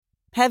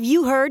Have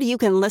you heard you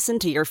can listen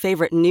to your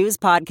favorite news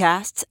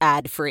podcasts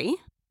ad-free?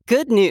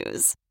 Good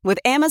news! With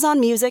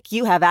Amazon Music,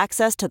 you have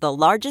access to the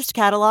largest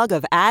catalog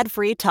of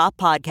ad-free top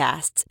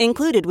podcasts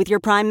included with your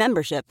Prime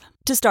membership.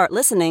 To start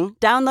listening,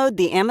 download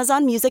the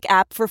Amazon Music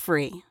app for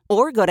free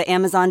or go to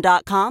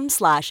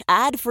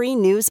amazon.com/ad-free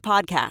news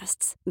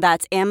podcasts.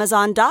 That's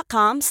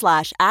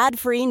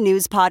amazon.com/ad-free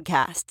news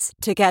podcasts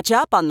to catch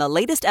up on the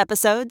latest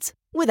episodes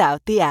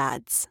without the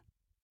ads.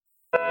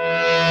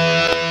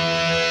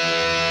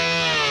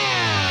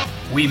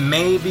 We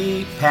may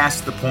be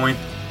past the point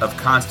of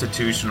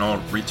constitutional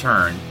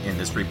return in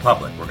this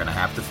republic. We're going to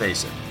have to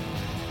face it.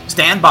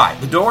 Stand by.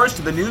 The doors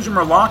to the newsroom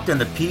are locked and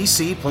the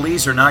PC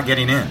police are not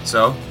getting in.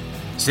 So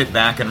sit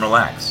back and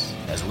relax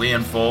as we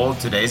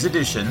unfold today's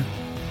edition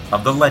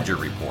of the Ledger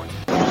Report.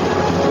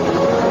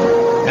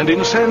 And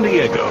in San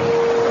Diego,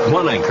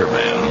 one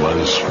anchorman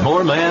was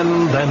more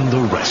man than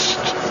the rest.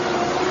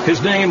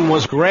 His name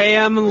was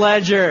Graham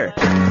Ledger.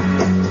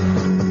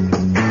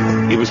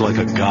 He was like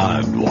a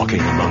god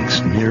walking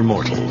amongst mere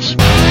mortals.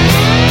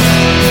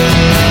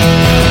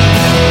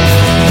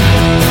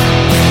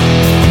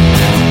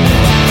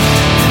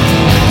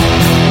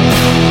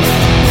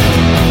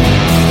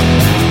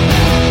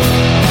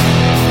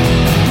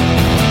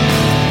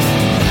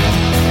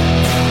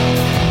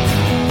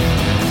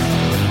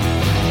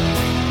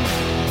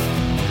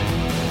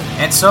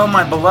 And so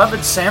my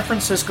beloved San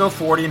Francisco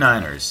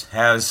 49ers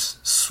has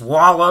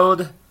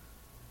swallowed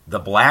the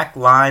Black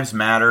Lives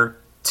Matter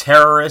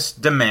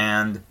terrorist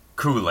demand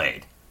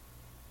Kool-Aid.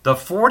 The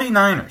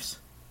 49ers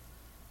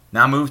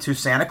now moved to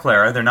Santa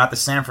Clara. They're not the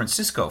San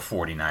Francisco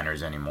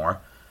 49ers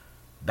anymore.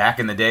 Back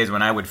in the days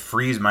when I would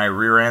freeze my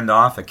rear end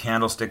off at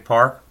Candlestick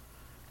Park,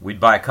 we'd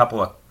buy a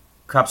couple of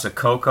cups of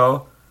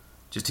cocoa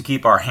just to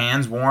keep our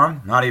hands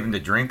warm, not even to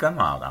drink them.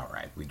 Oh, all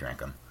right, we drank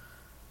them.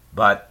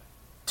 But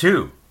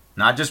two,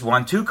 not just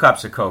one, 2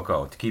 cups of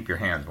cocoa to keep your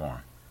hands warm.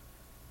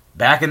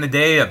 Back in the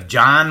day of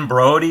John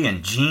Brody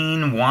and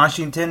Gene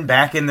Washington,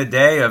 back in the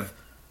day of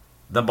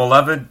the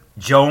beloved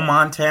Joe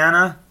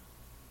Montana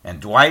and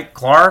Dwight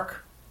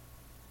Clark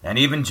and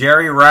even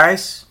Jerry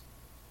Rice,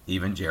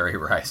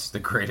 the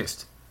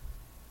greatest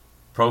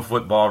pro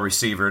football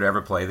receiver to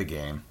ever play the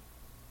game.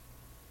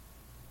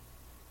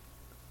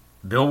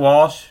 Bill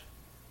Walsh.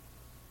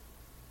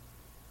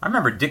 I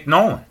remember Dick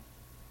Nolan.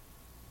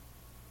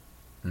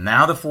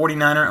 Now the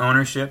 49er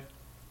ownership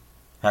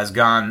has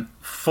gone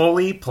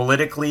fully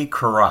politically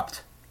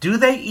corrupt. Do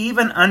they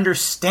even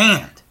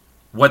understand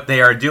what they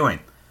are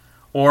doing?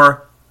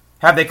 Or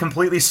have they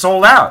completely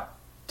sold out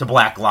to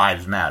Black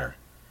Lives Matter?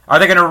 Are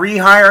they going to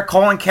rehire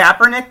Colin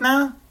Kaepernick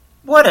now?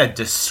 What a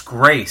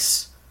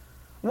disgrace.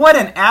 What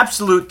an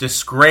absolute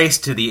disgrace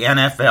to the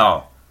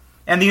NFL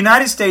and the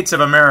United States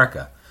of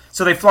America.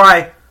 So they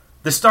fly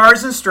the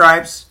Stars and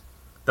Stripes,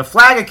 the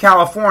flag of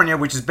California,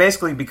 which has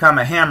basically become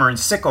a hammer and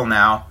sickle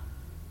now,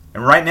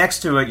 and right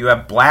next to it, you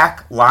have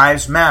Black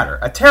Lives Matter,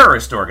 a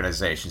terrorist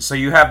organization. So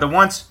you have the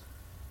once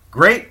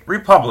great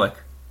republic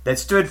that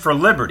stood for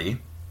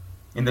liberty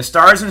in the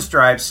Stars and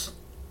Stripes,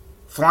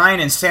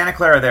 flying in Santa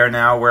Clara there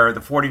now where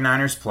the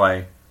 49ers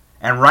play,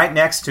 and right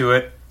next to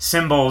it,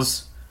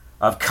 symbols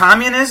of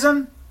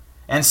communism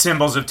and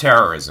symbols of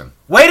terrorism.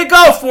 Way to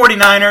go,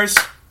 49ers!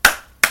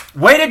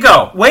 Way to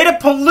go. Way to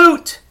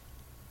pollute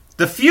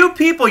the few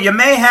people you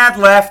may have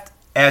left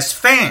as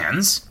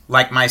fans,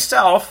 like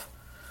myself,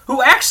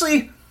 who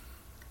actually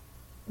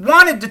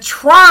wanted to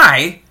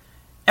try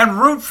and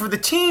root for the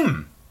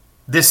team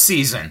this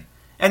season.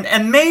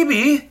 And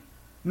maybe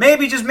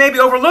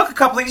overlook a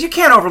couple things. You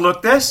can't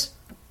overlook this.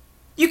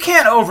 You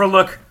can't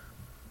overlook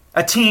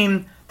a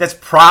team that's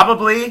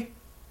probably,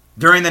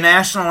 during the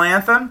national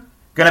anthem,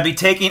 going to be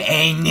taking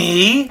a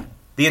knee.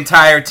 The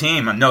entire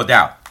team, no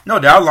doubt. No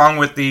doubt, along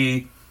with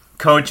the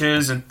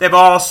coaches, and they've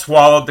all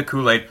swallowed the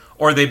Kool-Aid,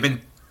 or they've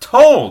been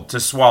told to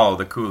swallow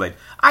the Kool-Aid.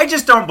 I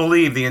just don't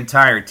believe the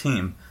entire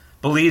team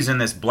believes in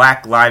this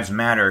Black Lives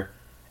Matter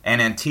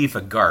and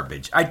Antifa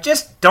garbage. I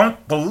just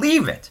don't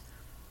believe it.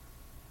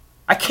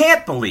 I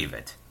can't believe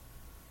it.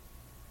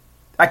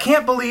 I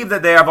can't believe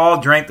that they have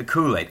all drank the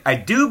Kool-Aid. I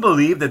do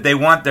believe that they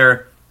want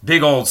their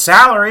big old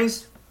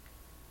salaries.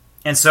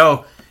 And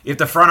so if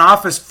the front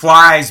office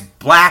flies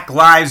Black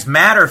Lives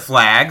Matter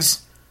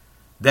flags,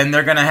 then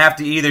they're going to have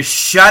to either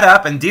shut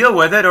up and deal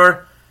with it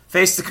or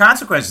face the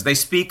consequences. They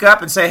speak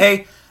up and say,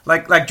 hey,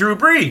 like Drew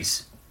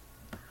Brees.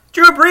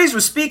 Drew Brees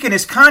was speaking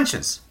his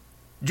conscience.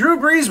 Drew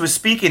Brees was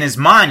speaking his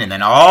mind, and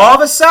then all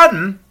of a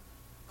sudden,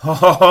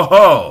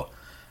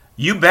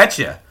 you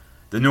betcha,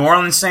 the New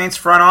Orleans Saints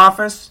front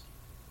office,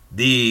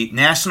 the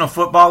National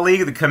Football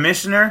League, the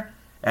commissioner,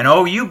 and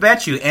you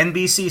bet you,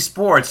 NBC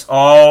Sports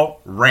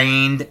all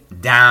rained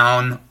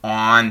down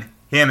on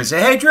him and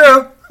say, hey,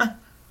 Drew,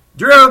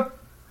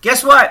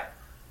 guess what?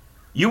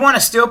 You want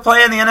to still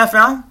play in the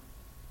NFL?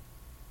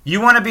 You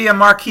want to be a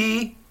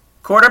marquee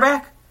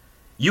quarterback?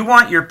 You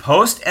want your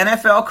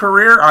post-NFL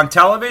career on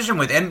television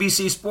with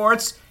NBC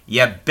Sports?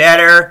 You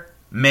better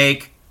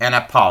make an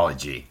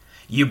apology.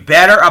 You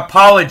better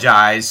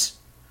apologize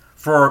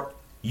for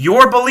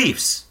your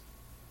beliefs,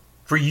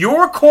 for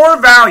your core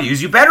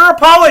values, you better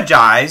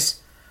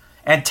apologize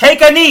and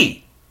take a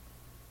knee.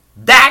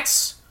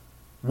 That's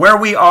where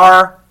we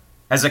are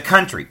as a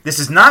country. This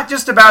is not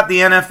just about the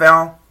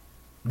NFL.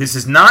 This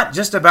is not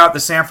just about the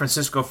San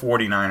Francisco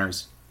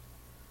 49ers.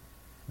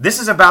 This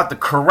is about the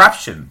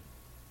corruption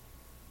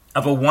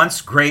of a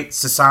once great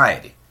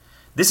society.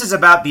 This is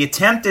about the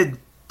attempted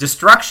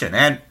destruction.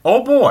 And,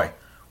 oh boy,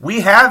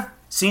 we have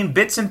seen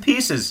bits and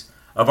pieces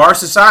of our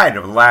society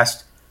over the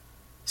last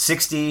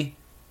 60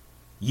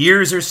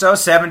 years or so,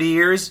 70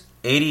 years,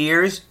 80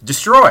 years,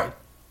 destroyed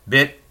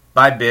bit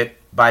by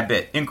bit by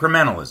bit.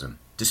 Incrementalism,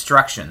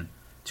 destruction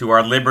to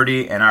our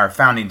liberty and our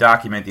founding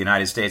document, the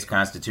United States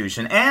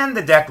Constitution, and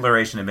the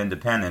Declaration of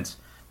Independence.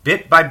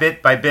 Bit by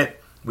bit by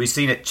bit, we've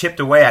seen it chipped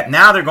away at.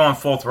 Now they're going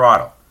full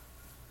throttle.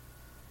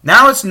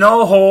 Now it's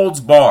no holds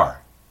bar.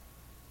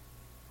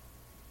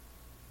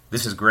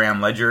 This is Graham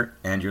Ledger,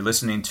 and you're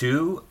listening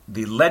to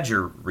the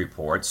Ledger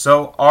Report.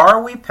 So, are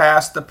we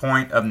past the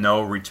point of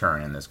no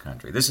return in this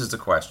country? This is the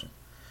question.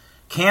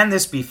 Can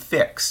this be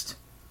fixed?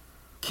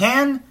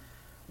 Can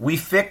we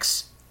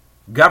fix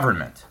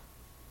government?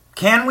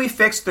 Can we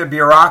fix the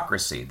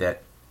bureaucracy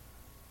that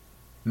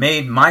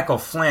made Michael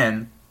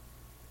Flynn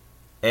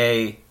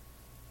a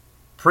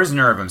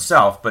prisoner of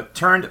himself, but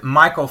turned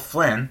Michael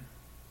Flynn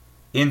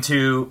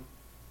into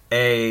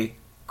a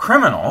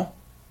criminal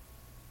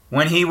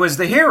when he was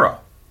the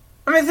hero?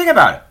 I mean, think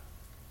about it.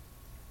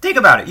 Think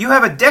about it. You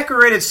have a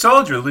decorated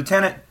soldier,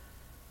 Lieutenant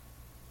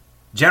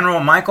General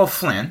Michael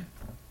Flynn,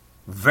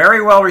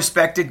 very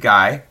well-respected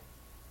guy,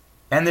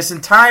 and this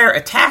entire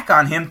attack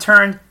on him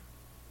turned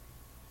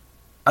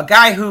a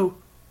guy who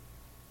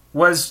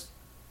was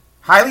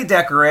highly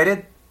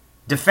decorated,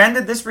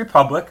 defended this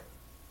republic,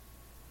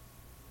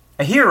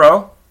 a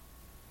hero,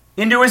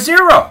 into a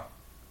zero.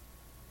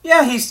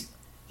 Yeah,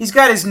 he's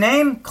got his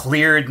name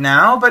cleared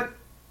now, but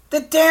the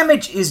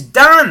damage is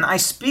done. I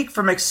speak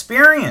from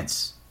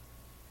experience.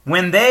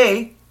 When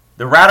they,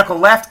 the radical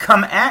left,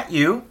 come at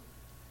you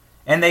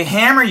and they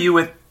hammer you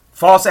with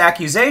false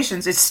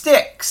accusations, it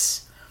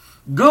sticks.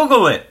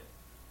 Google it.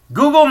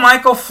 Google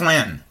Michael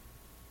Flynn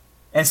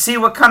and see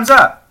what comes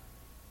up.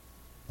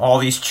 All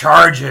these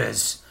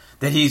charges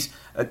that he's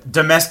a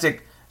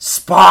domestic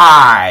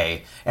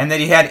spy and that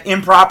he had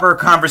improper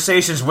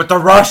conversations with the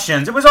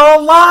Russians. It was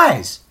all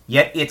lies.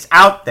 Yet it's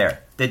out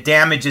there. The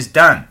damage is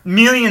done.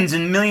 Millions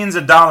and millions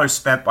of dollars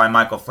spent by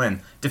Michael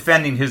Flynn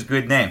defending his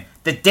good name.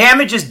 The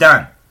damage is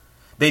done.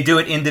 They do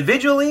it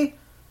individually,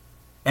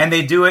 and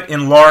they do it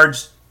in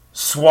large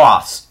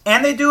swaths,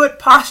 and they do it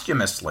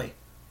posthumously,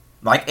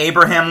 like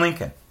Abraham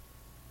Lincoln.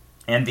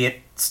 And the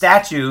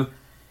statue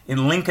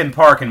in Lincoln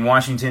Park in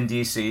Washington,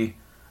 D.C.,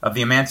 of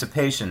the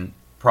Emancipation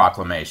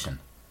Proclamation,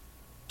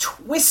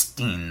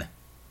 twisting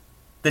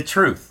the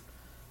truth,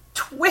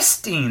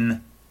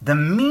 twisting the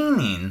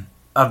meaning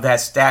of that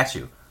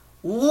statue,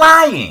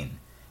 lying,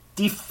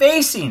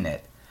 defacing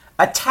it,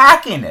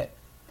 attacking it.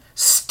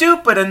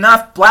 Stupid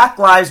enough Black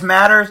Lives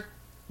Matter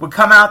would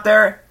come out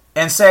there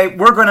and say,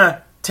 we're going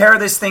to tear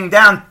this thing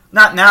down,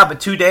 not now, but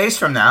 2 days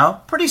from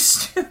now. Pretty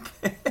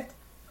stupid.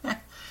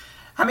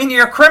 I mean,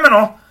 you're a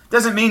criminal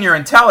doesn't mean you're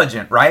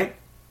intelligent, right?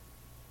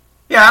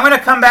 Yeah, I'm going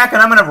to come back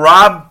and I'm going to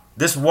rob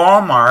this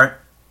Walmart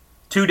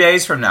 2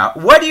 days from now.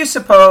 What do you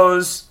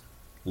suppose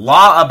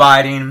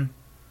law-abiding,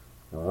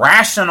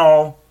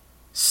 rational,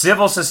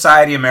 civil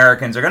society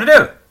Americans are going to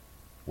do?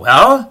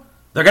 Well,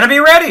 they're going to be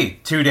ready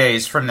 2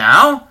 days from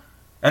now,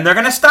 and they're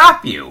going to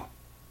stop you.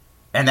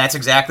 And that's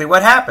exactly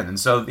what happened. And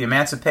so the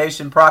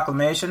Emancipation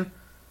Proclamation,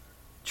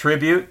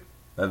 tribute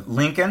of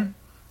Lincoln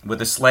with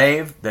a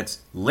slave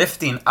that's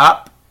lifting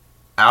up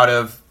out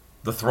of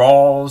the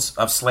thralls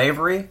of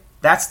slavery,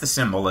 that's the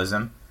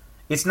symbolism.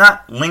 It's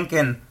not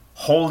Lincoln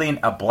holding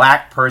a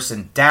black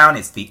person down.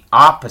 It's the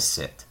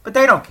opposite. But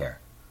they don't care.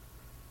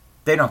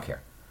 They don't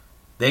care.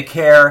 They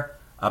care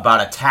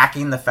about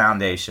attacking the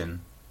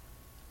foundation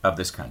of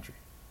this country.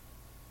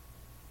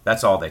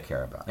 That's all they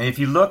care about. And if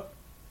you look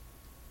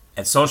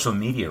at social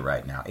media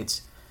right now,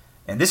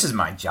 and this is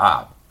my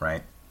job,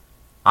 right?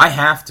 I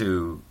have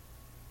to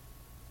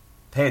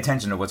pay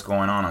attention to what's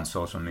going on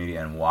social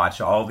media and watch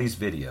all these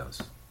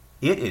videos.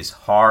 It is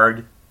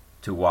hard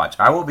to watch.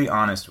 I will be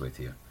honest with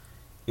you.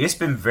 It's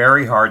been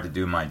very hard to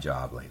do my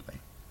job lately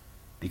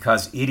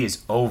because it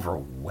is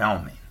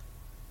overwhelming.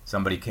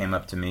 Somebody came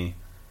up to me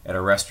at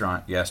a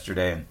restaurant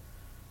yesterday and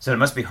said, it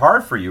must be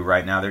hard for you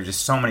right now. There's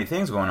just so many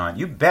things going on.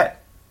 You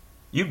bet.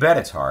 You bet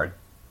it's hard.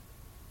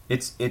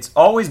 It's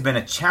always been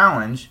a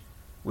challenge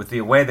with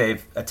the way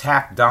they've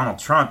attacked Donald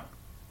Trump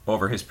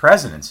over his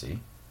presidency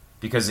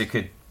because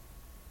the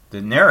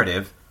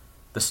narrative,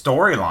 the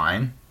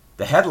storyline,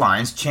 the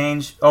headlines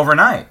change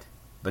overnight.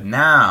 But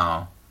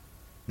now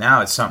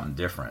it's something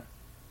different.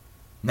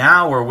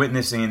 Now we're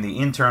witnessing the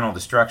internal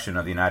destruction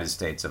of the United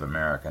States of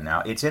America.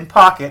 Now, it's in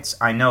pockets,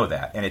 I know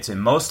that, and it's in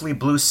mostly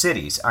blue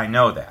cities, I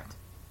know that.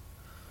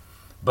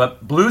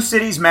 But blue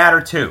cities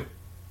matter too,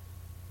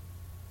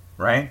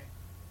 right?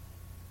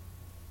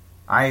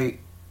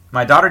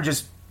 My daughter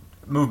just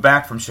moved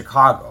back from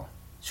Chicago.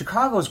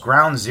 Chicago's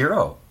ground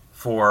zero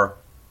for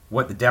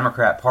what the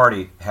Democrat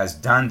Party has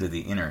done to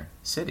the inner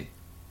city.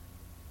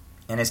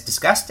 And it's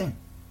disgusting.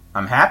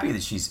 I'm happy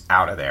that she's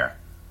out of there.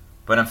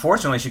 But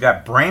unfortunately, she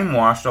got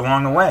brainwashed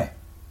along the way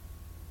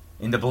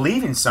into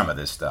believing some of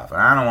this stuff.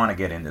 And I don't want to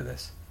get into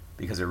this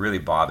because it really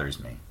bothers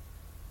me.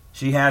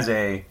 She has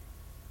a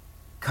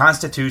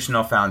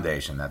constitutional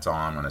foundation. That's all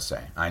I'm going to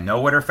say. I know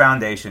what her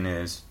foundation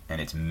is, and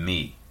it's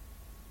me.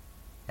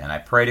 And I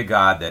pray to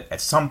God that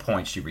at some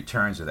point she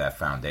returns to that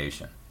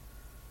foundation.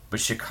 But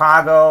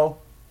Chicago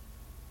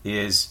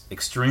is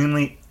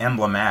extremely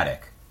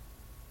emblematic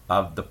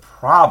of the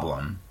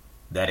problem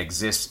that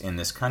exists in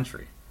this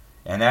country.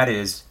 And that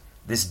is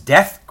this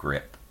death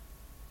grip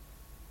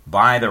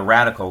by the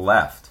radical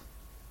left,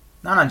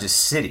 not on just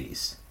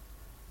cities,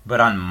 but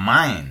on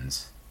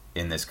minds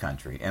in this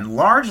country. And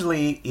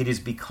largely it is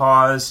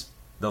because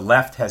the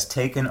left has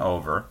taken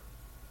over,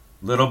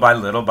 little by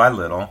little by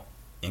little,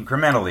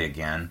 incrementally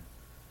again,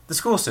 the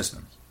school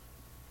systems.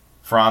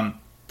 From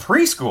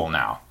preschool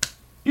now,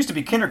 used to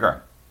be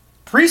kindergarten,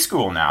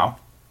 preschool now,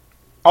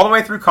 all the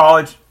way through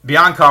college,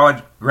 beyond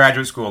college,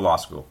 graduate school, law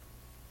school,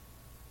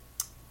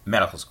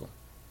 medical school.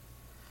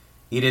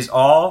 It is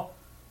all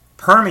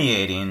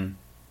permeating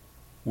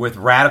with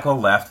radical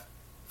left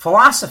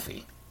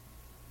philosophy.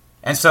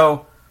 And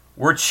so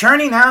we're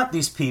churning out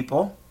these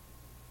people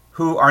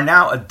who are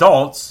now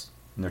adults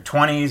in their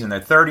 20s and their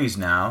 30s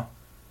now,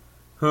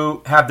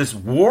 who have this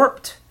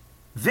warped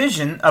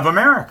vision of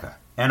America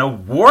and a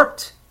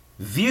warped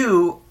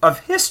view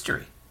of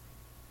history.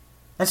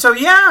 And so,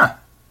 yeah,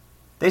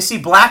 they see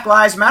Black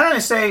Lives Matter and they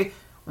say,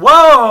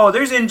 whoa,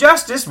 there's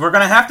injustice, we're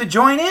going to have to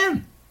join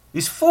in.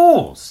 These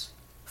fools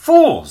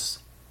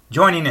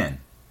joining in.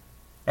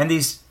 And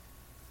these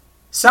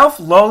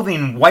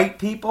self-loathing white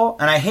people,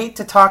 and I hate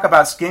to talk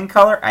about skin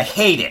color, I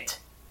hate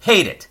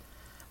it.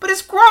 But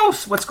it's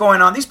gross what's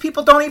going on. These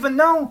people don't even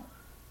know.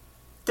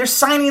 They're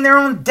signing their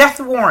own death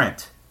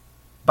warrant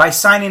by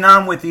signing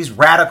on with these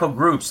radical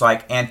groups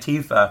like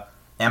Antifa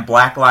and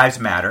Black Lives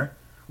Matter.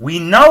 We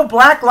know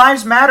Black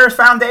Lives Matter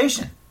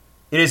Foundation.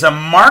 It is a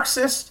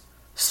Marxist,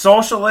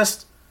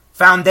 socialist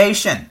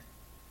foundation.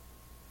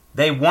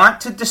 They want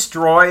to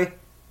destroy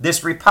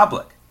this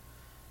republic.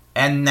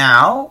 And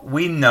now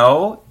we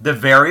know the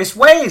various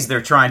ways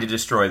they're trying to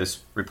destroy this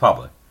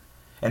republic.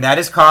 And that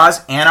is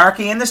cause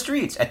anarchy in the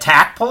streets,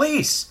 attack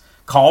police,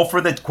 call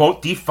for the,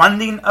 quote,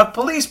 defunding of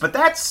police. But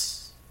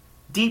that's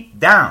deep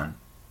down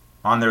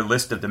on their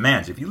list of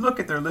demands. If you look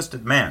at their list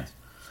of demands,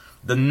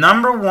 the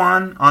number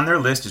one on their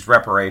list is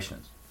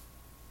reparations.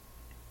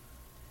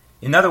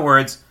 In other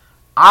words,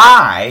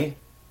 I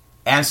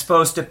am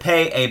supposed to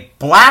pay a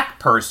black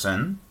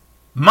person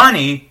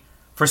money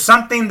for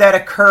something that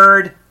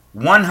occurred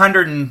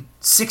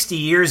 160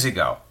 years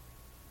ago.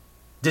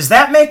 Does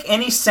that make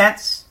any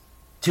sense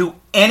to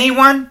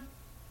anyone?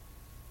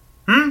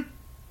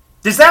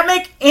 Does that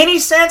make any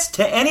sense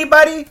to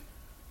anybody?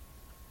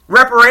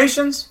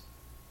 Reparations?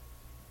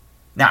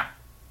 Now,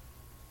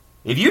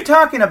 if you're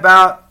talking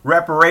about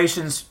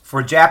reparations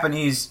for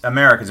Japanese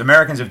Americans,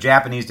 Americans of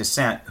Japanese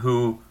descent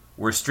who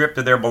were stripped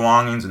of their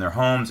belongings and their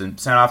homes and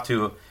sent off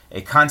to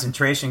a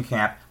concentration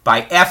camp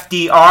by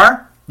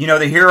FDR, you know,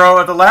 the hero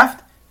of the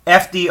left,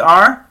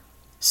 FDR,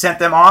 sent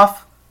them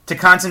off to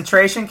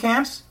concentration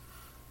camps.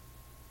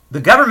 The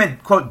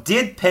government, quote,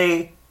 did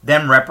pay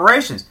them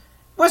reparations.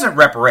 It wasn't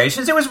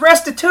reparations, it was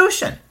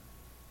restitution.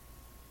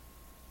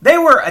 They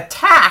were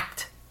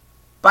attacked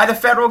by the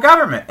federal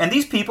government, and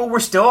these people were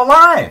still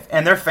alive,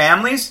 and their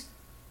families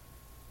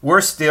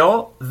were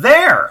still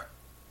there.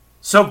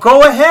 So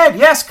go ahead,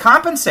 yes,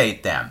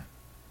 compensate them.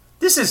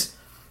 This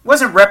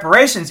wasn't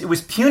reparations, it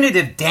was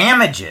punitive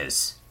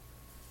damages.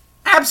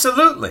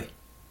 Absolutely.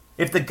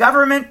 If the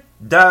government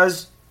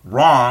does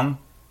wrong,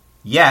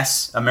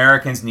 yes,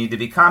 Americans need to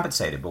be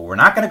compensated, but we're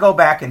not going to go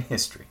back in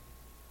history.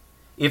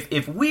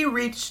 If we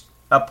reach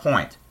a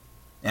point,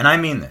 and I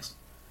mean this,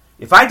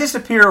 if I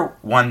disappear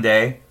one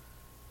day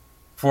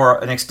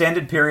for an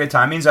extended period of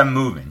time, means I'm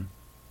moving,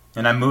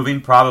 and I'm moving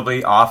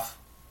probably off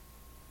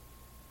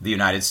the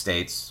United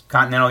States,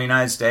 continental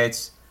United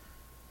States,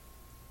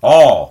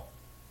 all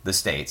the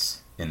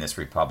states in this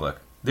republic,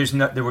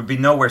 there would be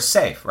nowhere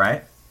safe,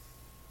 right?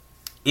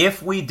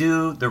 If we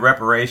do the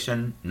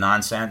reparation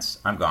nonsense,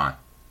 I'm gone.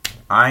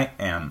 I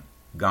am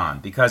gone.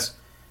 Because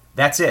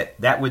that's it.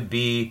 That would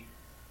be,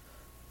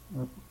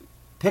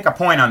 pick a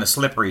point on the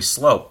slippery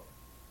slope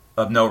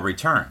of no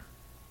return.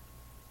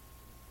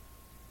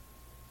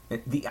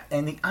 The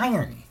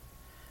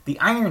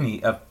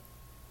irony of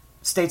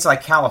states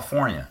like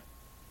California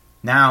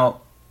now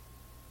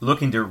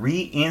looking to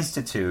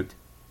reinstitute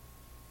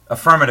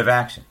affirmative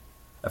action.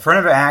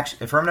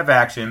 Affirmative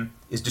action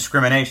is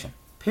discrimination,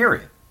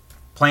 period.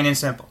 Plain and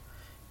simple.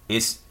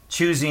 It's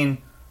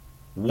choosing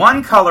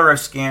one color of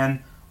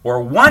skin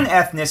or one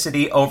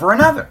ethnicity over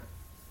another.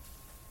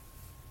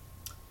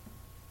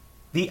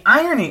 The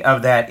irony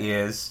of that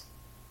is,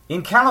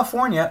 in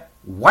California,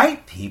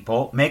 white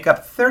people make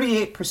up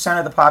 38%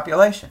 of the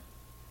population.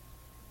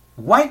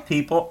 White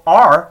people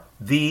are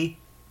the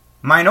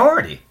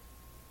minority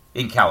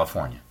in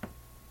California.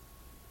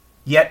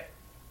 Yet,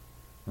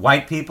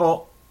 white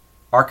people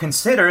are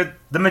considered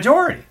the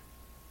majority.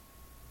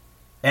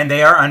 And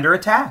they are under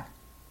attack.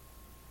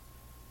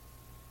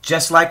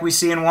 Just like we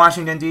see in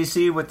Washington,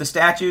 D.C. with the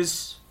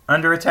statues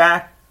under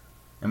attack,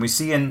 and we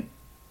see in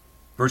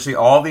virtually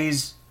all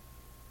these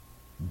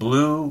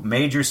blue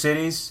major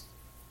cities,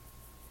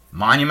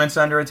 monuments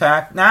under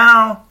attack.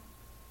 Now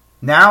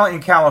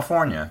in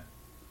California,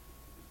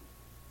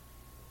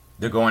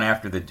 they're going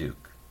after the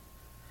Duke.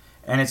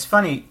 And it's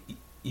funny,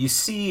 you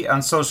see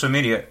on social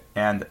media,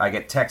 and I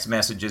get text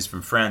messages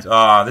from friends,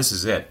 oh, this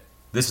is it.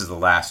 This is the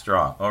last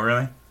straw. Oh,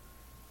 really?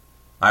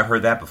 I've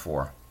heard that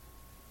before.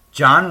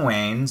 John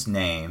Wayne's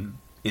name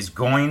is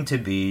going to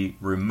be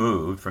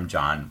removed from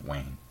John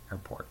Wayne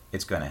Airport.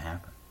 It's going to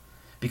happen.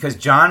 Because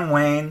John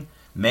Wayne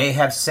may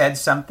have said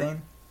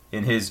something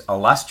in his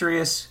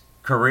illustrious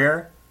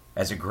career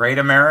as a great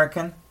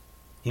American.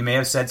 He may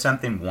have said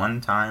something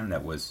one time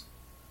that was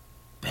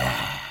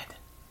bad.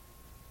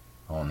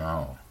 Oh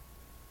no,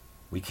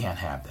 we can't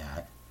have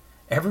that.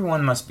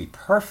 Everyone must be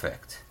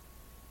perfect.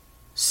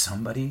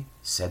 Somebody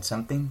said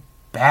something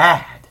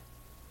bad.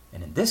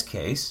 And in this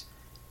case,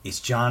 it's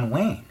John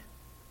Wayne.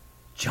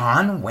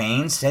 John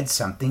Wayne said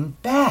something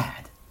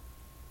bad.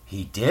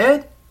 He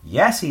did?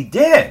 Yes, he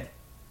did.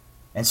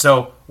 And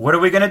so, what are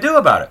we going to do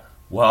about it?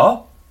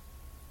 Well,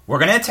 we're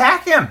going to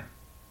attack him.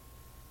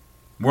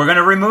 We're going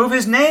to remove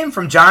his name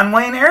from John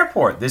Wayne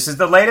Airport. This is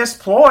the latest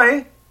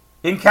ploy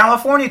in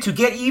California to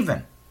get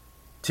even.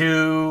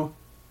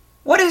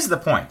 What is the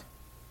point?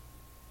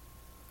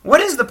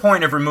 What is the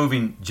point of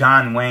removing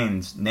John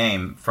Wayne's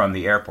name from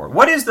the airport?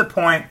 What is the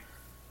point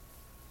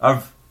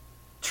of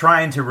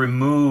trying to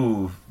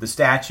remove the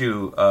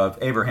statue of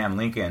Abraham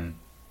Lincoln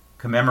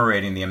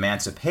commemorating the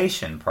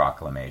Emancipation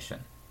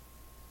Proclamation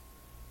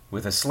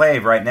with a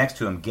slave right next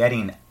to him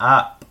getting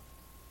up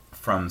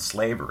from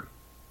slavery,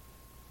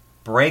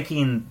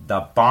 breaking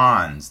the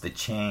bonds, the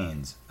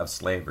chains of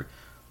slavery?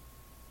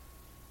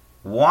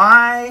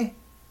 Why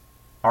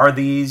are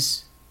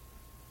these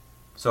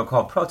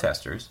so-called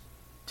protesters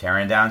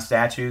tearing down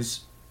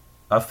statues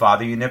of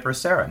Father Junipero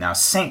Serra? Now,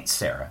 Saint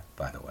Serra,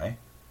 by the way.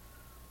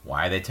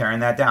 Why are they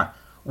tearing that down?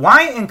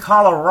 Why in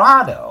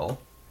Colorado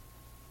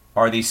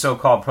are these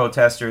so-called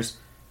protesters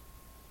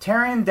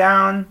tearing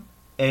down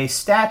a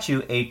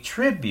statue, a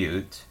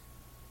tribute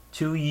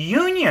to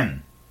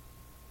Union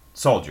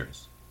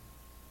soldiers?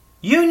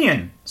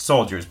 Union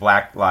soldiers,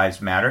 Black Lives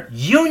Matter.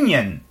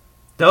 Union.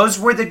 Those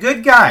were the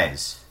good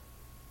guys.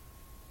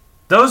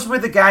 Those were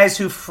the guys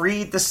who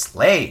freed the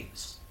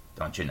slaves,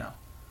 don't you know?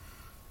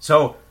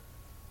 So,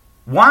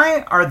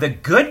 why are the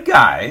good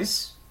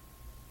guys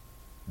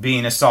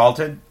being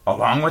assaulted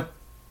along with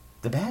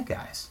the bad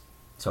guys,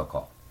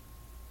 so-called?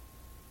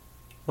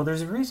 Well,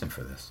 there's a reason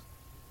for this.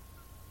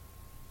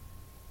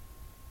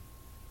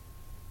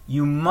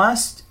 You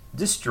must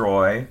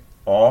destroy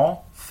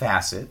all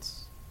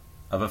facets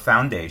of a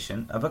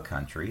foundation of a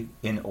country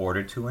in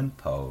order to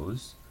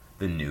impose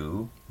the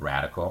new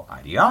radical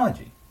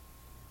ideology.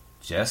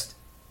 Just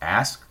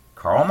ask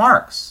Karl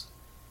Marx.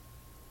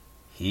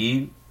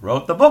 He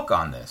wrote the book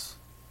on this.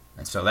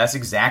 And so that's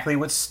exactly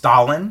what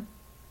Stalin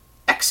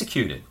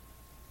executed.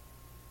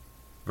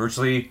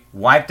 Virtually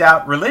wiped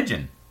out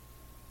religion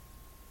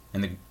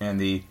in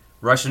the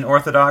Russian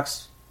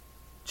Orthodox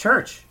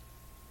Church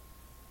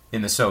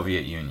in the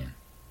Soviet Union.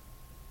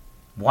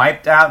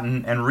 Wiped out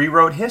and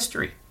rewrote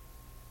history.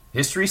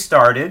 History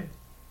started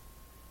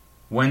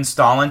when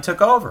Stalin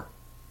took over.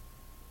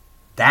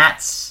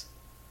 That's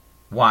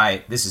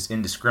why this is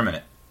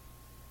indiscriminate.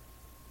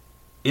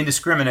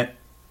 Indiscriminate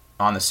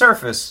on the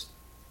surface,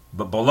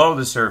 but below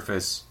the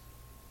surface,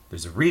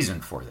 there's a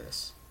reason for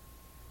this.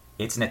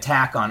 It's an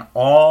attack on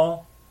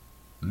all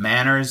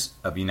manners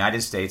of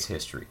United States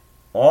history.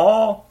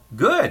 All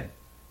good,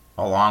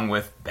 along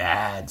with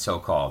bad,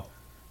 so-called.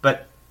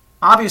 But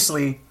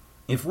obviously,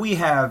 if we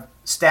have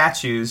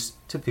statues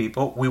to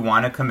people, we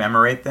want to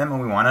commemorate them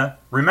and we want to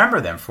remember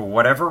them for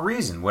whatever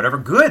reason, whatever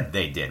good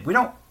they did. We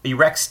don't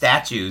erect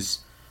statues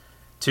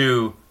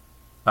to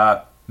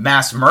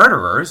mass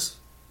murderers.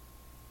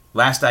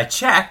 Last I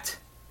checked,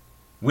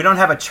 we don't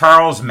have a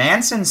Charles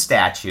Manson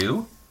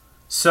statue.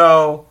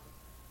 So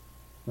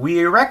we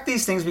erect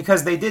these things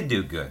because they did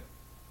do good.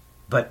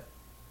 But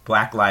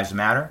Black Lives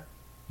Matter,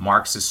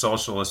 Marxist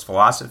socialist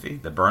philosophy,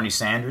 the Bernie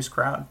Sanders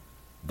crowd,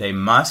 they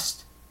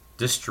must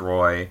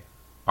destroy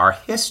our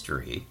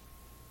history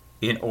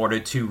in order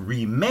to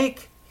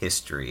remake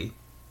history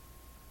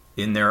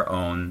in their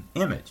own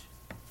image.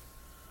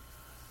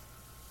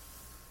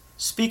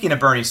 Speaking of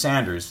Bernie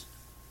Sanders,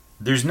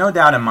 there's no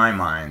doubt in my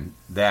mind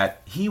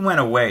that he went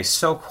away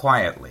so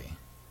quietly.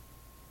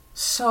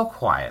 So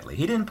quietly.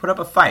 He didn't put up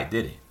a fight,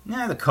 did he?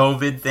 Yeah, the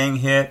COVID thing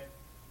hit,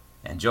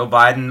 and Joe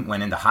Biden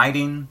went into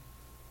hiding,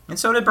 and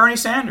so did Bernie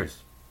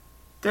Sanders.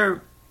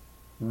 They're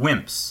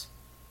wimps.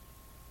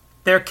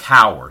 They're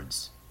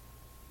cowards.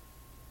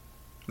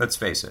 Let's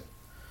face it.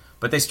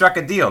 But they struck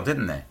a deal,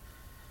 didn't they?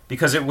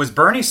 Because it was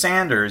Bernie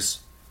Sanders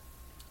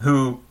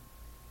who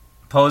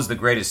posed the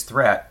greatest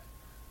threat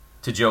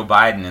to Joe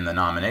Biden in the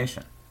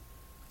nomination.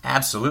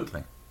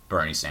 Absolutely,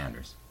 Bernie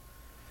Sanders.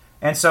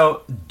 And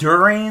so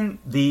during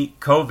the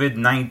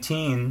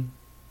COVID-19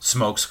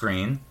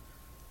 smokescreen,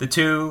 the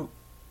two,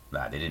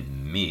 well, they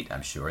didn't meet,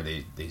 I'm sure.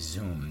 They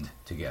Zoomed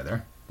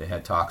together. They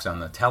had talks on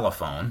the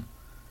telephone.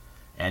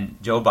 And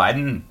Joe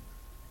Biden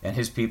and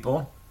his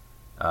people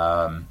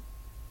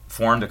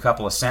formed a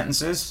couple of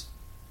sentences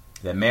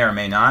that may or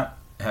may not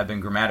have been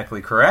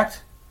grammatically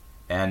correct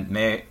and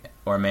may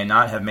or may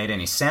not have made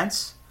any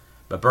sense.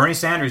 But Bernie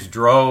Sanders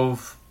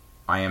drove,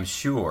 I am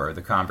sure,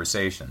 the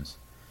conversations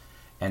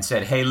and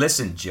said, hey,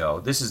 listen, Joe,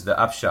 this is the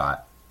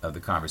upshot of the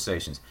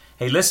conversations.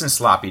 Hey, listen,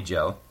 Sloppy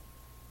Joe,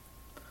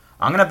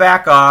 I'm going to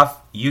back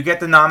off. You get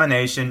the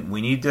nomination.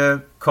 We need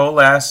to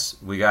coalesce.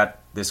 We got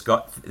this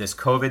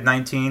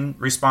COVID-19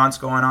 response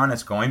going on.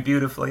 It's going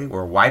beautifully.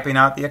 We're wiping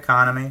out the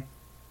economy.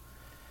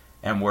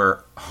 And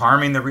we're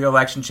harming the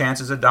re-election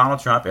chances of Donald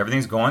Trump.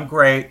 Everything's going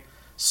great.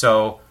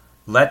 So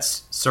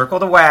let's circle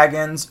the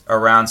wagons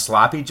around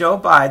Sloppy Joe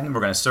Biden. We're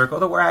going to circle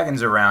the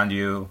wagons around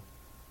you,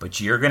 but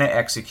you're going to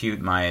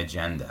execute my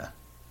agenda.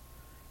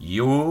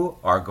 You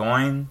are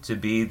going to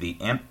be the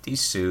empty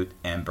suit,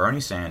 and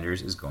Bernie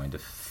Sanders is going to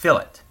fill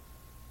it.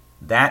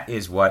 That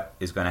is what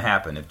is going to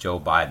happen if Joe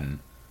Biden,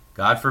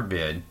 God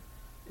forbid,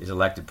 is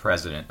elected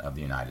president of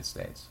the United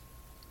States.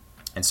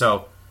 And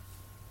so,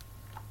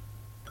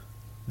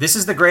 this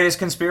is the greatest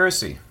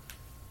conspiracy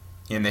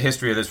in the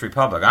history of this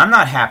republic. I'm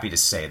not happy to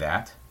say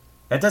that.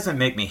 That doesn't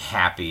make me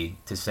happy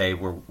to say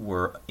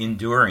we're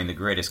enduring the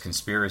greatest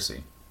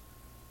conspiracy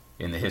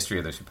in the history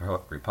of this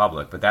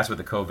republic, but that's what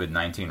the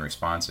COVID-19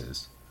 response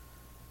is.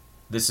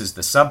 This is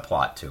the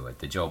subplot to it,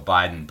 the Joe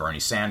Biden-Bernie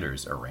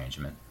Sanders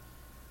arrangement.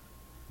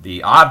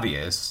 The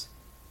obvious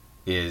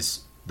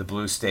is the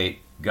blue state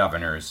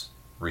governor's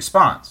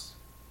response.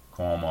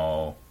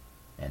 Cuomo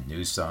and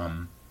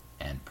Newsom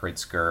and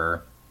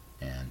Pritzker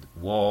and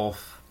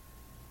Wolf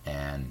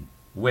and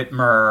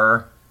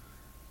Whitmer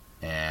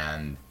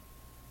and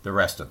the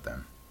rest of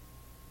them.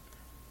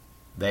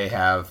 They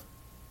have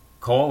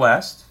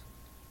coalesced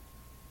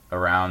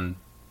around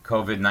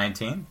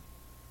COVID-19,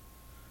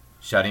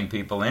 shutting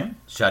people in,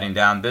 shutting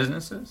down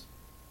businesses,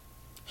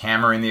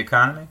 hammering the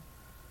economy,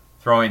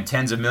 throwing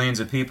tens of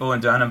millions of people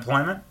into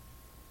unemployment,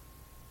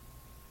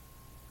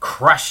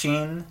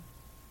 crushing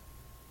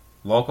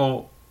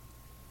local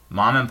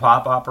mom and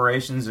pop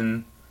operations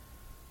in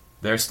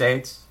their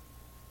states,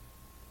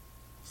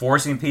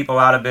 forcing people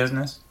out of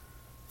business,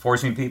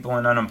 forcing people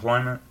in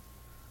unemployment,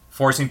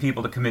 forcing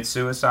people to commit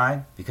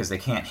suicide because they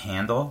can't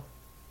handle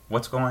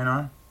what's going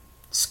on,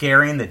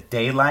 scaring the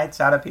daylights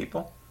out of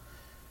people,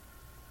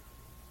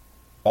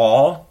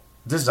 all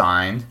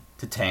designed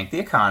to tank the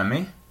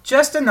economy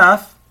just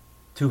enough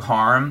to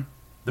harm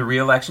the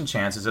re-election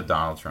chances of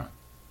Donald Trump.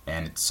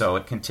 And so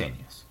it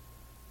continues.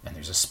 And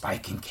there's a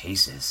spike in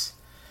cases.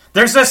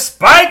 There's a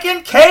spike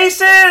in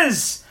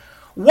cases!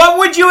 What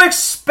would you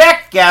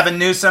expect, Gavin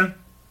Newsom?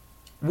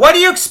 What do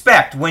you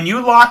expect when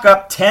you lock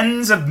up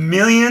tens of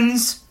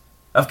millions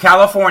of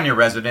California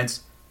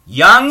residents,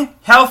 young,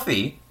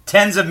 healthy,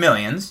 tens of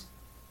millions,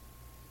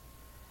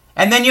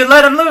 and then you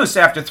let them loose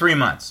after 3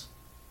 months?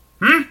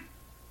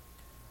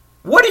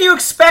 What do you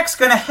expect's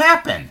going to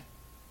happen?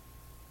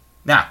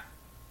 Now,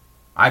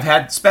 I've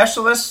had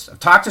specialists, I've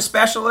talked to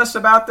specialists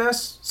about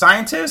this,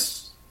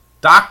 scientists,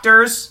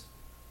 doctors.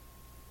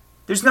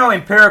 There's no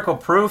empirical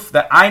proof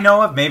that I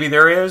know of, maybe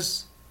there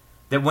is,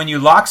 that when you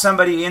lock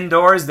somebody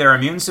indoors, their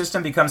immune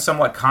system becomes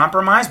somewhat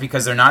compromised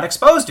because they're not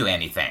exposed to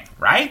anything,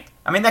 right?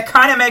 I mean, that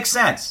kind of makes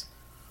sense.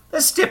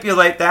 Let's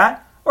stipulate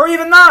that, or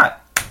even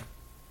not.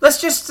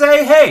 Let's just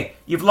say, hey,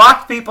 you've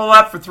locked people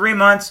up for 3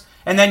 months,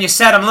 and then you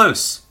set them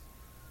loose.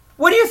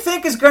 What do you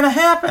think is going to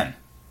happen?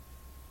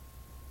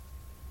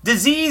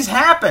 Disease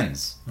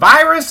happens.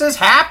 Viruses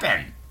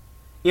happen.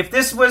 If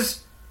this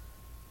was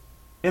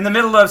in the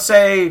middle of,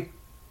 say,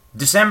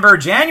 December,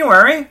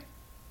 January,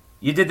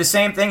 you did the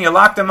same thing. You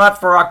locked them up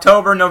for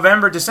October,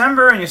 November,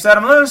 December, and you set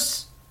them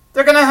loose.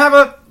 They're going to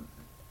have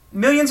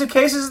millions of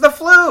cases of the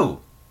flu.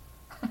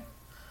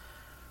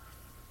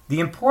 The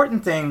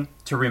important thing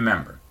to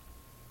remember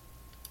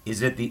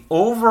is that the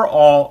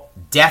overall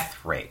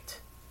death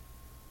rate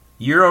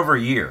year over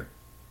year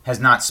has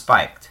not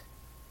spiked.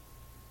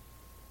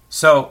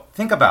 So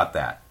think about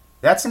that.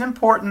 That's an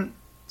important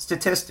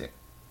statistic.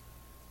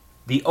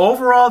 The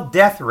overall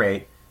death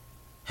rate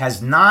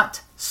has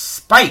not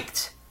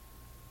spiked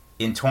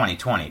in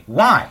 2020.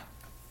 Why?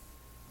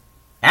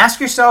 Ask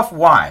yourself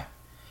why.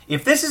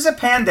 If this is a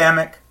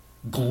pandemic,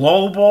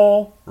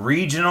 global,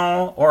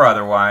 regional, or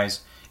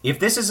otherwise, if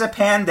this is a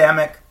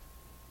pandemic,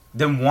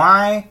 then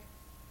why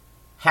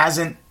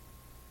hasn't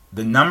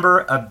the number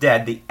of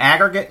dead, the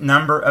aggregate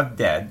number of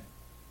dead,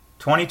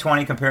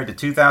 2020 compared to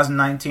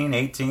 2019,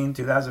 18,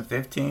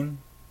 2015,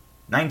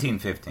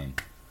 1915,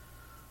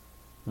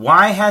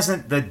 why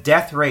hasn't the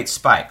death rate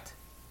spiked?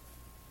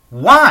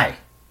 Why?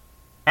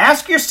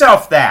 Ask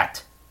yourself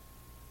that.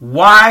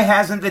 Why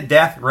hasn't the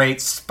death rate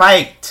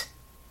spiked?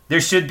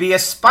 There should be a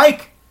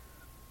spike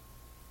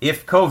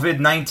if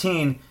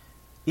COVID-19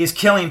 is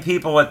killing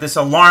people at this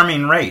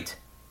alarming rate.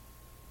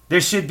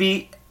 There should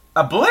be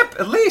a blip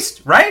at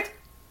least, right?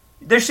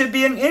 There should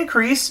be an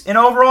increase in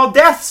overall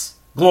deaths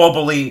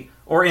globally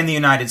or in the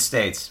United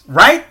States,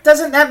 right?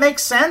 Doesn't that make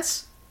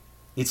sense?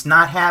 It's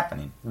not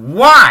happening.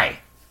 Why?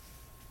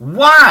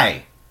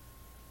 Why?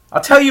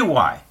 I'll tell you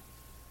why.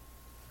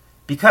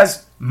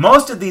 Because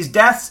most of these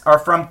deaths are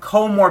from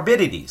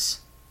comorbidities.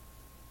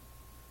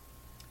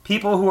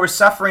 People who are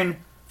suffering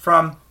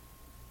from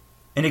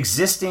an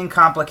existing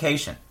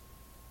complication.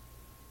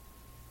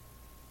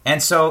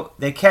 And so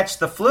they catch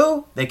the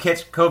flu, they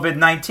catch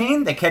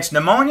COVID-19, they catch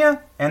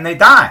pneumonia, and they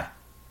die.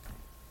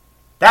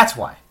 That's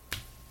why.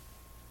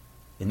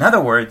 In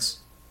other words,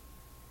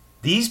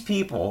 these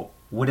people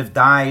would have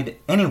died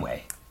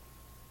anyway.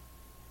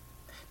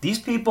 These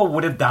people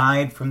would have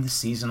died from the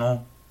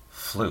seasonal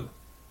flu.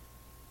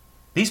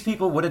 These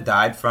people would have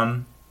died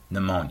from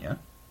pneumonia.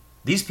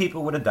 These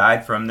people would have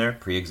died from their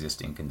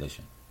pre-existing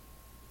condition.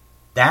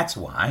 That's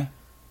why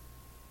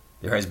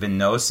there has been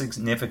no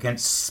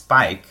significant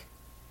spike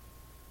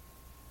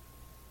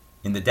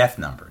in the death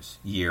numbers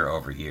year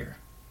over year.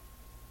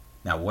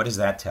 Now, what does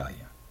that tell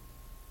you?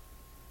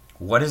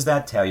 What does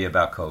that tell you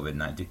about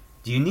COVID-19?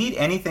 Do you need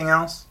anything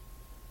else?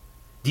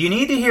 Do you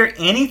need to hear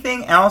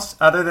anything else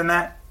other than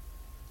that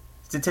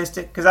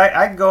statistic? Because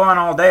I can go on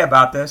all day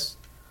about this.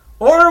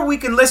 Or we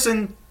can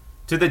listen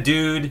to the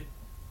dude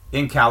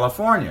in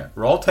California.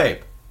 Roll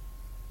tape.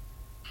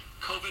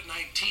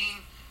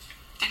 COVID-19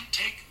 didn't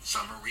take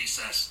summer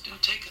recess,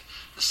 didn't take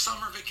the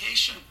summer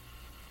vacation,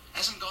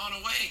 hasn't gone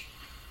away.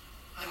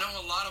 I know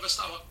a lot of us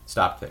thought...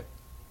 Stop there.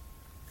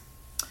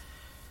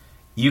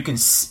 You can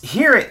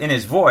hear it in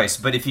his voice,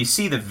 but if you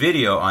see the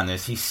video on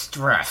this, he's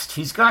stressed.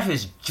 He's got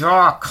his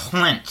jaw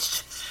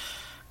clenched.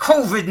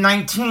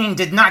 COVID-19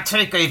 did not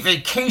take a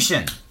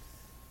vacation.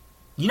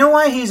 You know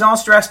why he's all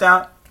stressed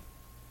out?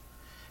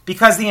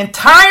 Because the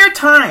entire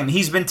time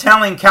he's been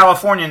telling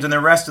Californians and the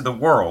rest of the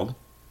world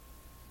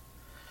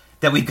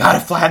that we've got to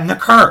flatten the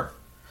curve.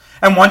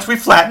 And once we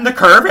flatten the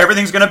curve,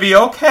 everything's going to be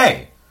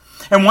okay.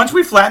 And once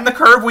we flatten the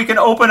curve, we can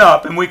open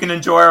up and we can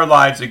enjoy our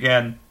lives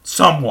again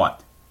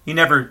somewhat. He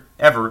never,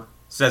 ever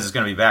says it's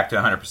going to be back to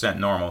 100%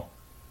 normal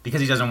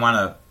because he doesn't want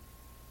to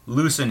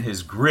loosen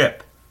his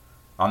grip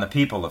on the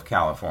people of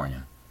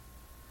California.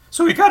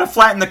 So we got to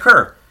flatten the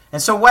curve.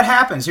 And so what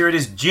happens? Here it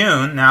is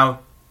June,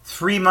 now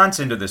 3 months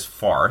into this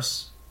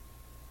farce.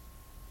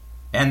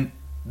 And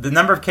the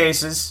number of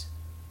cases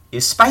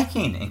is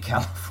spiking in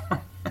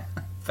California. In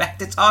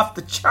fact, it's off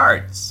the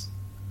charts.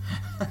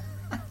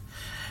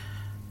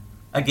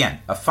 Again,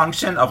 a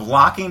function of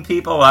locking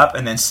people up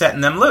and then setting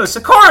them loose.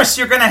 Of course,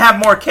 you're going to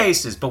have more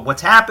cases. But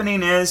what's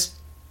happening is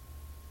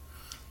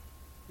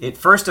it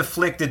first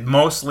afflicted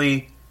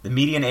mostly, the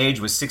median age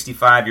was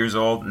 65 years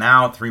old.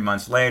 Now, 3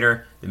 months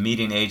later, the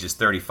median age is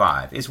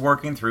 35. It's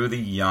working through the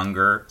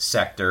younger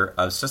sector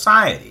of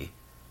society.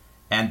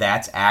 And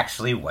that's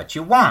actually what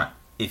you want.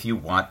 If you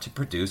want to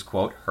produce,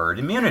 quote, herd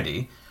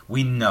immunity,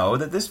 we know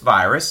that this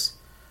virus,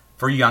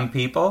 for young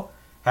people,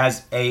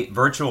 has a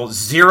virtual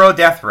zero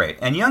death rate.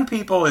 And young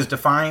people is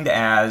defined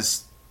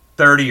as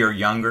 30 or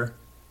younger.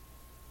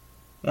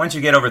 Once you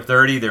get over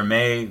 30, there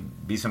may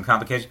be some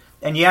complications.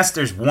 And yes,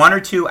 there's one or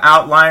two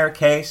outlier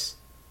case,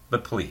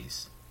 but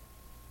please,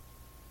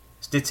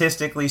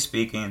 statistically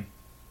speaking,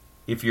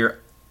 if you're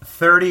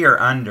 30 or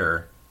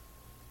under,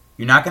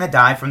 you're not going to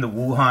die from the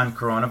Wuhan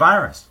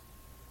coronavirus.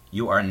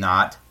 You are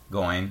not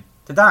going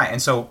to die.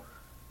 And so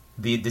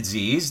the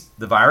disease,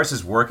 the virus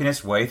is working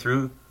its way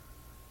through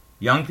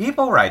young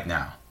people right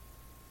now.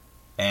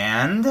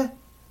 And,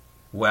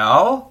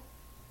 well,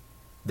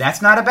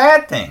 that's not a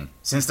bad thing,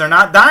 since they're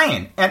not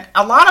dying. And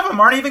a lot of them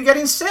aren't even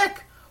getting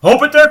sick. Oh,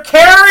 but they're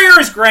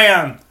carriers,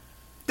 Graham!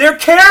 They're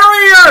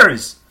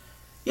carriers!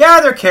 Yeah,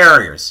 they're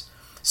carriers.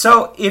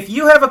 So if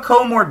you have a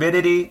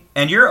comorbidity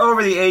and you're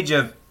over the age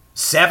of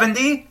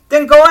 70,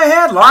 then go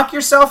ahead, lock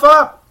yourself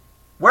up.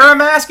 Wear a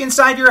mask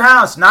inside your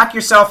house. Knock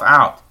yourself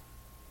out.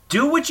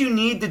 Do what you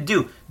need to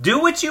do. Do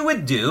what you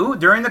would do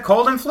during the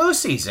cold and flu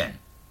season.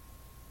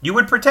 You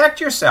would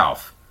protect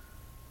yourself.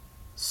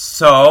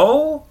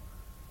 So,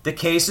 the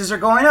cases are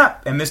going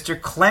up. And Mr.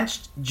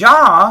 Clenched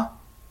Jaw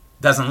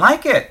doesn't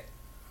like it.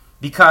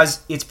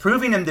 Because it's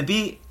proving him to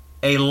be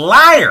a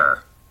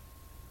liar.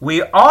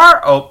 We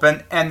are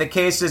open and the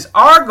cases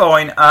are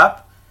going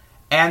up.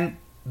 And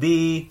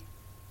the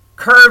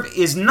curve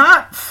is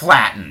not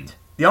flattened.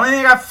 The only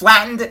thing that got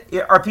flattened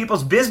are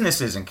people's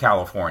businesses in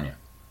California.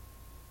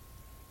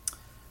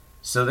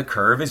 So the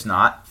curve is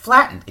not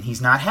flattened, and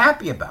he's not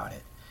happy about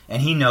it.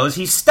 And he knows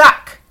he's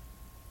stuck.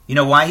 You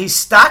know why he's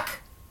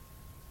stuck?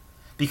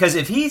 Because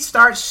if he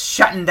starts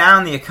shutting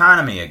down the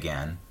economy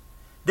again,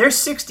 there's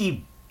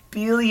 $60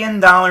 billion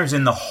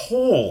in the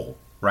hole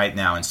right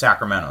now in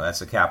Sacramento. That's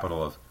the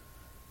capital of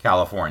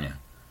California.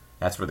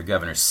 That's where the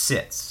governor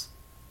sits.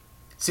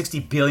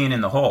 $60 billion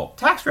in the hole.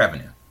 Tax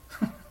revenue.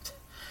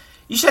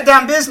 You shut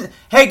down business.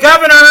 Hey,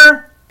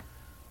 governor!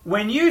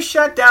 When you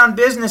shut down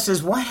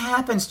businesses, what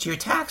happens to your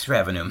tax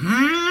revenue?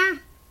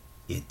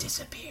 It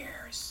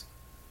disappears.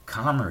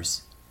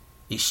 Commerce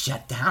is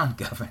shut down,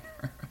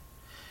 Governor.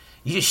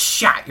 You just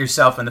shot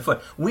yourself in the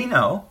foot. We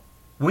know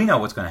We know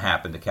what's going to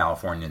happen to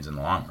Californians in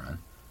the long run.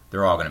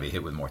 They're all going to be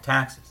hit with more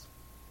taxes.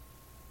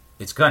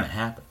 It's going to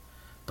happen.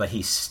 But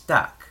he's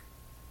stuck.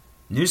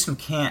 Newsom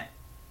can't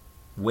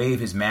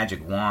wave his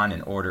magic wand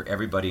and order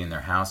everybody in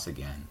their house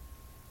again.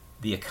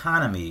 The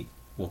economy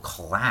will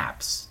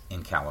collapse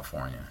in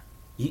California.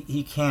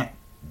 He can't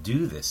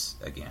do this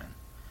again.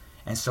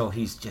 And so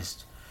he's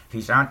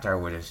out there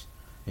with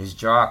his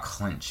jaw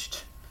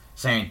clenched,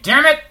 saying,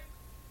 "Damn it!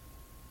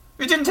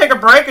 You didn't take a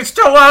break. It's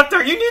still out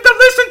there. You need to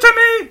listen to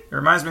me." It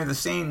reminds me of the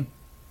scene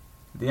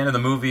at the end of the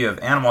movie of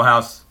Animal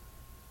House.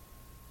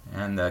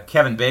 And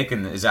Kevin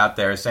Bacon is out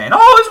there saying,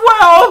 "All is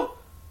well!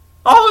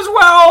 All is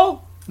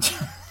well!"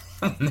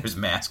 When there's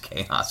mass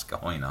chaos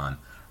going on.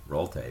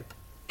 Roll tape.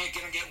 It's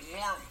going to get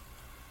warm.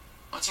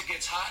 Once it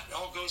gets hot, it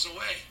all goes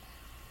away.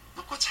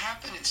 Look what's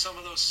happened in some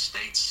of those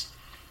states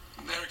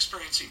that are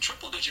experiencing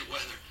triple-digit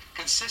weather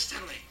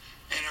consistently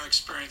and are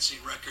experiencing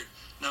record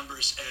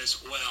numbers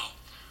as well.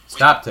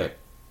 Stop tape.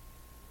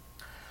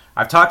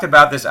 I've talked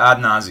about this ad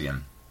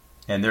nauseum,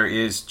 and there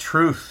is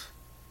truth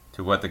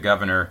to what the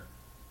governor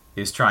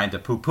is trying to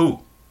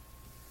poo-poo.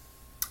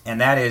 And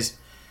that is,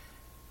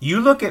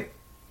 you look at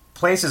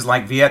places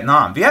like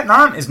Vietnam.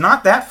 Vietnam is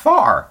not that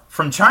far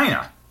from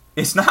China.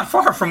 It's not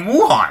far from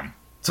Wuhan.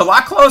 It's a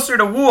lot closer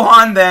to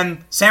Wuhan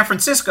than San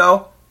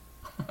Francisco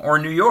or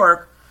New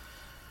York.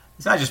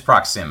 It's not just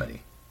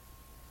proximity.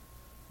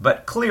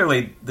 But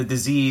clearly, the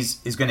disease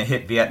is going to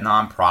hit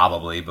Vietnam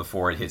probably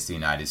before it hits the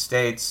United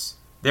States.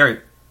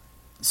 Their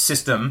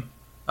system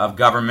of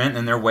government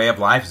and their way of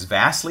life is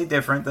vastly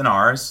different than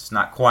ours. It's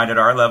not quite at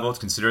our level. It's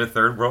considered a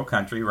third world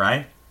country,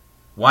 right?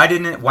 Why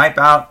didn't it wipe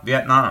out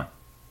Vietnam?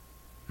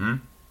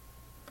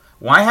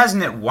 Why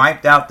hasn't it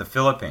wiped out the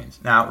Philippines?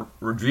 Now,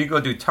 Rodrigo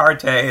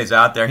Duterte is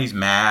out there. He's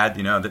mad,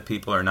 that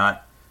people are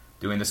not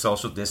doing the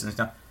social distance.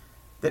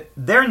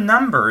 Their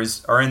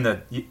numbers are in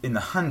the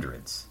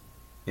hundreds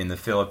in the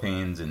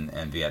Philippines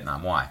and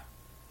Vietnam. Why?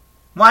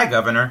 Why,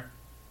 Governor?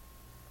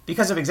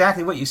 Because of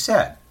exactly what you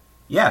said.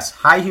 Yes,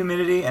 high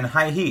humidity and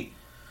high heat.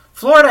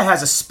 Florida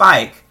has a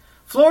spike.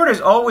 Florida's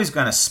always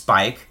going to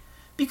spike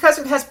because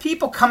it has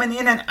people coming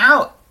in and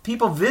out,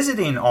 people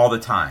visiting all the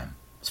time.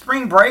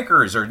 Spring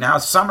breakers are now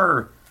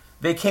summer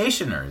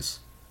vacationers.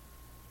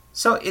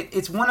 So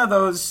it's one of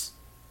those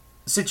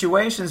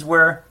situations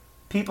where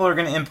people are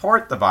going to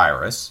import the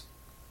virus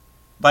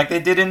like they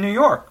did in New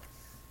York.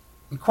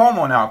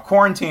 Cuomo now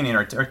quarantining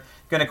or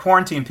going to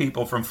quarantine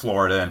people from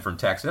Florida and from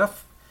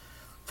Texas.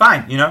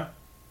 Fine,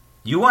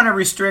 you want to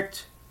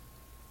restrict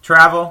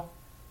travel,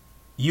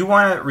 you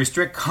want to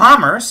restrict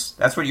commerce,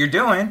 that's what you're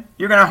doing,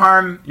 you're going to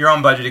harm your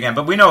own budget again.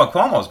 But we know what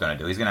Cuomo's going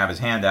to do. He's going to have his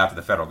hand out to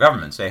the federal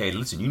government and say, "Hey,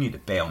 listen, you need to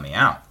bail me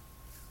out."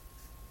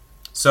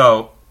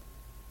 So,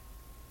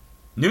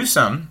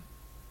 Newsom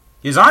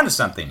is onto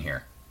something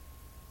here.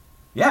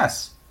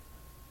 Yes.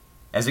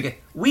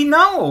 We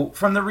know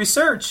from the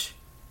research,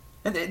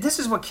 and this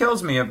is what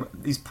kills me,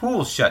 these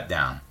pools shut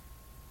down.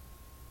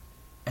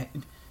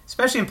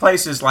 Especially in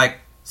places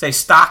like, say,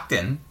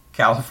 Stockton,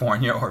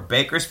 California, or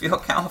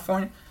Bakersfield,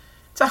 California.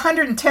 It's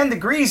 110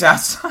 degrees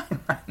outside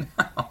right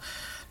now.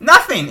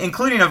 Nothing,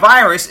 including a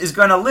virus, is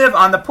going to live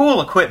on the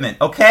pool equipment,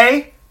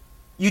 okay?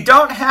 You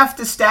don't have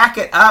to stack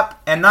it up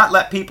and not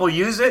let people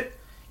use it.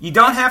 You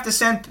don't have to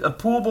send a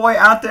pool boy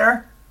out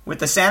there with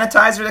the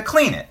sanitizer to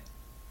clean it.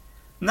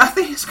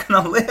 Nothing is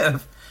going to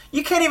live.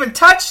 You can't even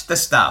touch the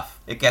stuff.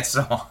 It gets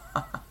so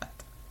hot.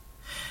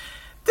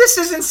 This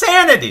is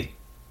insanity.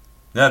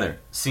 Another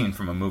scene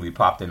from a movie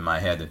popped in my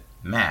head,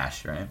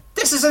 MASH, right?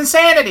 This is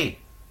insanity.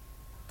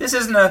 This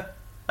isn't a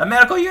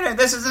medical unit.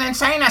 This is an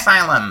insane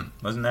asylum.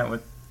 Wasn't that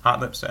what Hot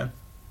Lips said?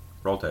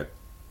 Roll tape.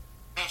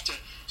 We have to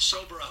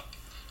sober up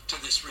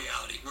to this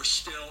reality. We're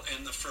still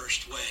in the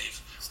first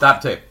wave.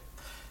 Stop tape.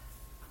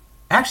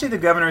 Actually, the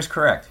governor is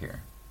correct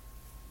here.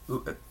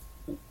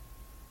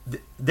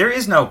 There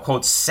is no,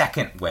 quote,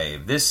 second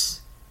wave.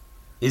 This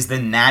is the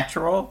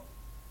natural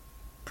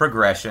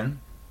progression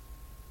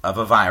of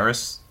a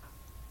virus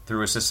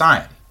through a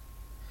society.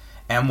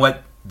 And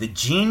what the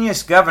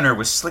genius governor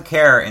with slick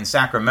hair in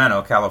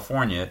Sacramento,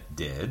 California,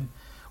 did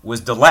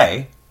was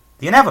delay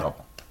the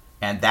inevitable.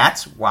 And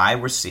that's why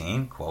we're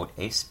seeing, quote,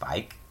 a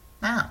spike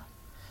now.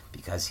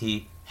 Because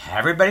he had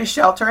everybody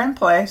shelter in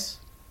place.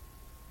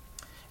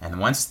 And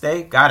once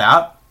they got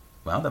out,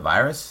 well, the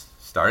virus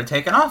started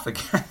taking off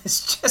again.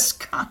 It's just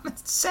common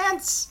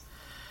sense.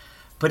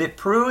 But it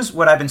proves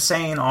what I've been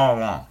saying all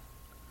along.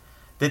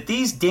 That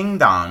these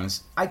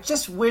ding-dongs, I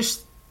just wish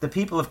the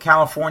people of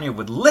California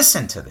would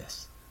listen to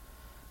this.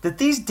 That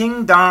these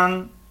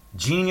ding-dong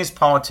genius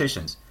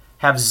politicians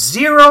have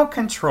zero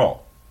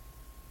control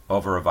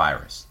over a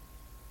virus.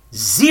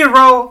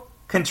 Zero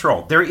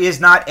control. There is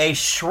not a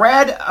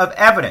shred of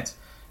evidence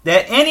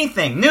that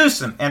anything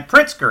Newsom and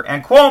Pritzker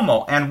and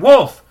Cuomo and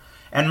Wolf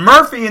and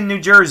Murphy in New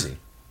Jersey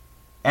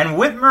and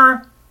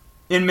Whitmer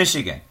in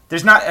Michigan,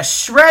 there's not a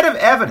shred of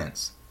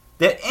evidence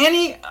that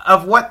any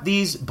of what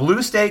these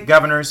blue state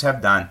governors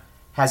have done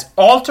has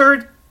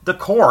altered the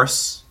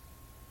course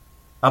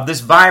of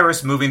this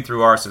virus moving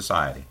through our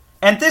society.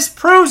 And this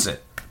proves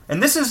it.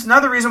 And this is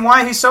another reason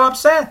why he's so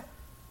upset.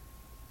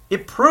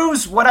 It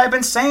proves what I've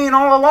been saying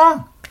all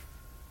along,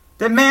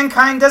 that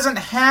mankind doesn't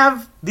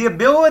have the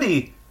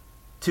ability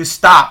to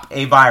stop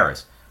a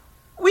virus.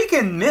 We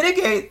can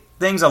mitigate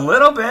things a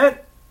little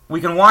bit.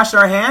 We can wash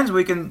our hands.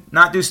 We can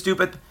not do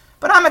stupid.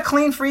 But I'm a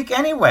clean freak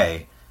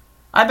anyway.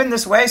 I've been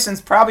this way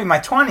since probably my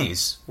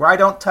 20s, where I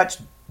don't touch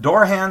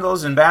door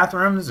handles in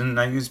bathrooms and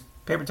I use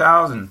paper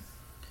towels. And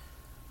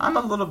I'm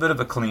a little bit of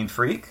a clean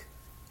freak.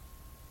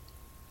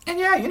 And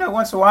yeah,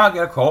 once in a while I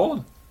get a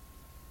cold.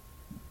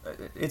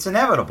 It's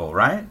inevitable,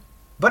 right?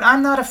 But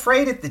I'm not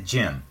afraid at the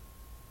gym.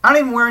 I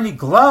don't even wear any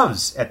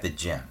gloves at the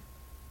gym.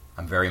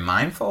 I'm very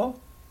mindful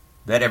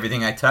that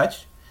everything I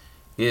touch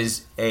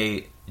is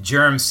a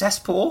germ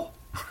cesspool.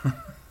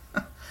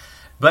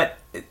 But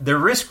the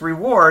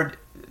risk-reward,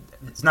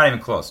 it's not even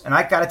close. And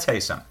I got to tell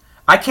you something.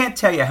 I can't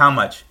tell you how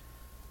much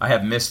I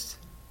have missed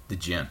the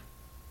gym.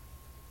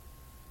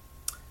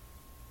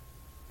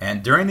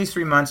 And during these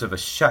 3 months of a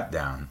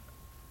shutdown,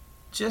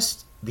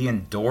 just the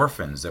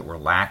endorphins that were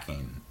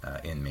lacking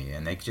in me,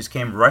 and they just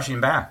came rushing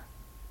back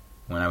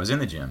when I was in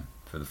the gym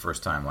for the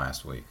first time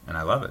last week. And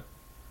I love it.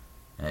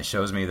 And it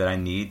shows me that I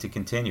need to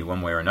continue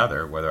one way or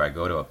another, whether I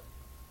go to a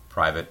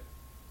private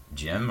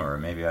gym or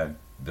maybe I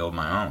build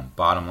my own.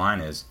 Bottom line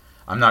is,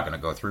 I'm not going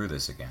to go through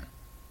this again.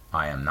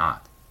 I am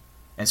not.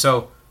 And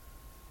so,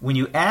 when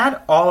you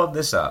add all of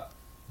this up,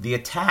 the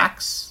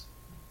attacks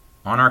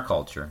on our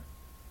culture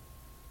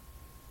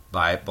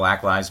by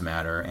Black Lives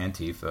Matter,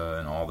 Antifa,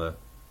 and all the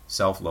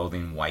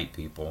self-loathing white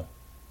people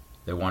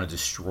that want to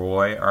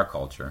destroy our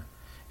culture,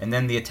 and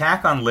then the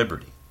attack on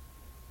liberty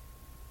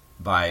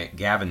by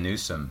Gavin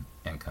Newsom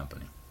and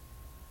company.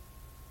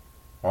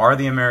 Are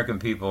the American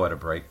people at a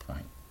break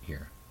point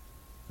here?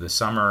 The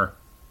summer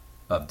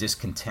of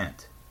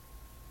discontent.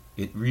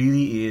 It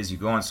really is, you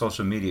go on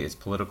social media, it's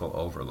political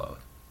overload.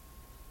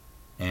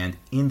 And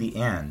in the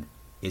end,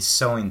 it's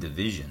sowing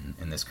division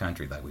in this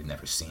country like we've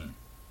never seen.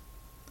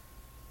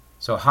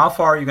 So how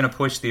far are you going to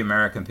push the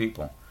American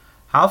people?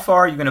 How far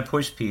are you going to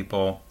push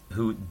people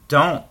who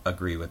don't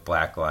agree with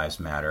Black Lives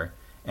Matter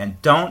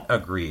and don't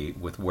agree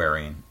with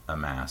wearing a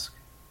mask?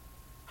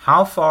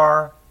 How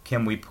far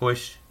can we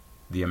push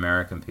the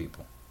American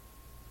people?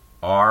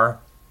 Are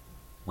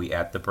we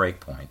at the break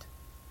point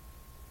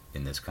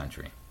in this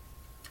country?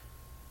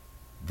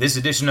 This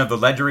edition of the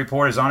Ledger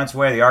Report is on its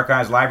way to the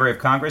Archives Library of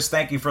Congress.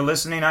 Thank you for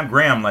listening. I'm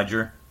Graham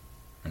Ledger.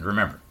 And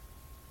remember,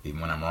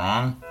 even when I'm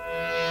wrong,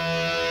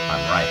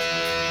 I'm right.